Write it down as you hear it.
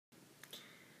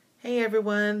Hey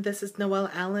everyone, this is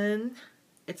Noelle Allen.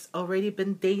 It's already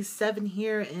been day 7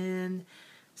 here in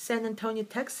San Antonio,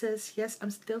 Texas. Yes,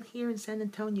 I'm still here in San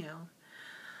Antonio.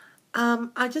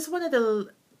 I just wanted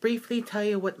to briefly tell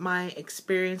you what my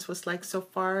experience was like so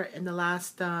far in the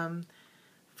last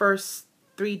first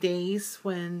 3 days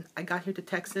when I got here to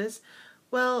Texas.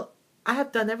 Well, I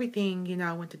have done everything.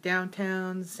 I went to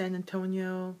downtown San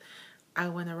Antonio. I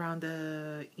went around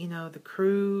the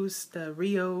cruise, the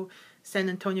Rio San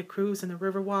Antonio cruise and the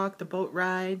Riverwalk, the boat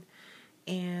ride.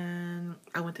 And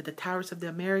I went to the Towers of the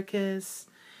Americas.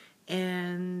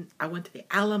 And I went to the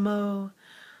Alamo.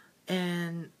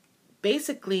 And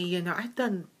basically, I've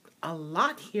done a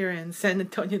lot here in San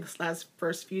Antonio this last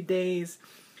first few days.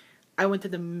 I went to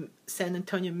the San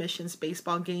Antonio Missions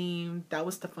baseball game. That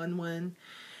was the fun one.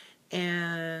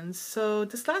 And so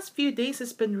this last few days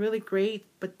has been really great,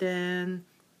 but then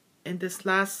in this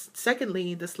last 4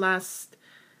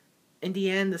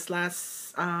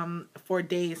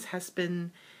 days has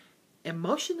been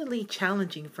emotionally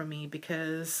challenging for me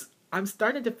because I'm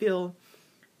starting to feel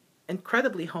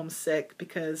incredibly homesick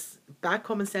because back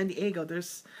home in San Diego,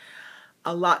 there's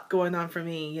a lot going on for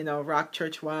me, rock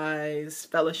church wise,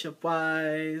 fellowship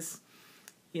wise,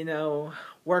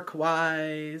 work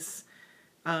wise,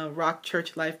 Rock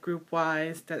Church Life Group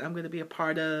wise that I'm going to be a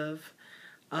part of.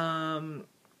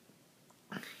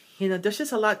 There's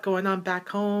just a lot going on back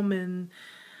home, and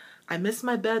I miss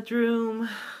my bedroom.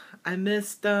 I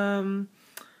missed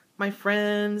my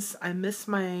friends. I miss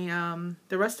my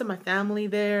the rest of my family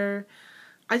there.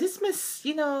 I just miss,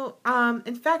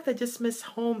 in fact, I just miss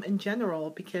home in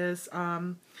general because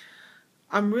I'm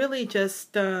really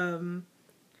just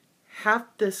half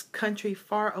this country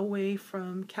far away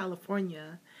from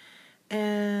California.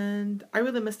 And I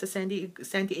really miss the San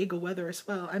Diego weather as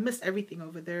well. I miss everything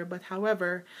over there. But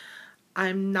however,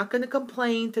 I'm not going to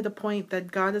complain to the point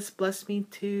that God has blessed me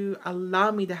to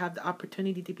allow me to have the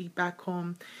opportunity to be back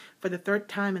home for the third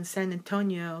time in San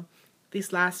Antonio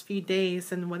these last few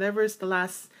days. And whatever is the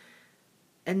last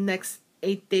and next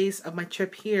 8 days of my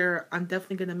trip here, I'm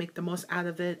definitely going to make the most out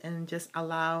of it and just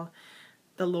allow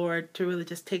the Lord to really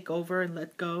just take over and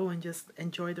let go and just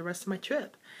enjoy the rest of my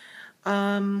trip.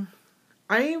 I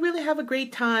really have a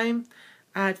great time.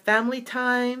 I had family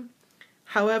time.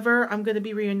 However, I'm going to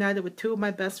be reunited with two of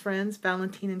my best friends,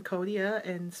 Valentine and Kodia,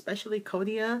 and especially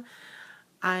Kodia.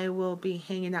 I will be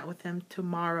hanging out with them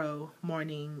tomorrow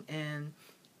morning and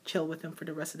chill with them for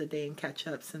the rest of the day and catch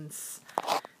up since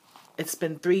it's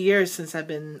been 3 years since I've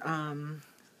been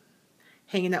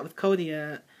hanging out with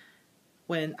Kodia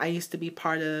when I used to be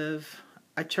part of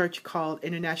a church called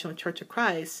International Church of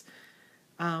Christ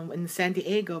in San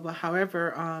Diego. But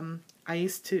however,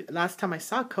 last time I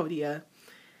saw Kodia,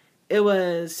 it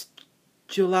was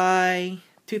July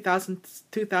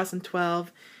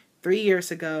 2012, 3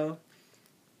 years ago,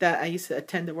 that I used to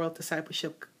attend the World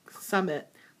Discipleship Summit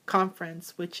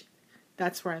conference, which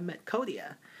that's where I met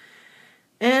Kodia.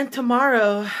 And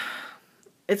tomorrow,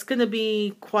 it's going to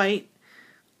be quite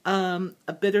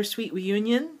a bittersweet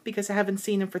reunion because I haven't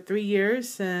seen him for 3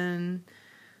 years. And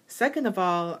second of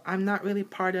all, I'm not really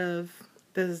part of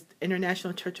the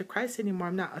International Church of Christ anymore.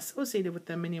 I'm not associated with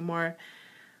them anymore.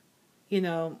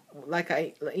 After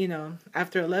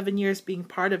 11 years being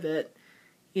part of it,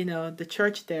 the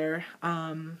church there,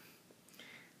 I've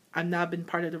now been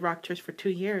part of the Rock Church for 2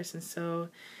 years. And so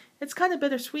it's kind of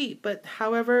bittersweet. But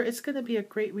however, it's going to be a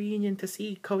great reunion to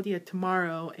see Kodia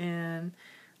tomorrow. And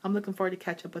I'm looking forward to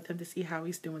catch up with him to see how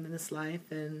he's doing in his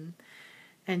life. And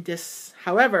just,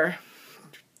 however,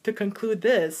 to conclude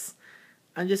this,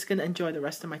 I'm just going to enjoy the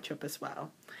rest of my trip as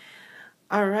well.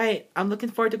 All right, I'm looking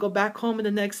forward to go back home in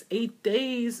the next 8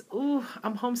 days. Ooh,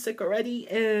 I'm homesick already,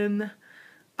 and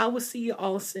I will see you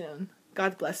all soon.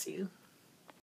 God bless you.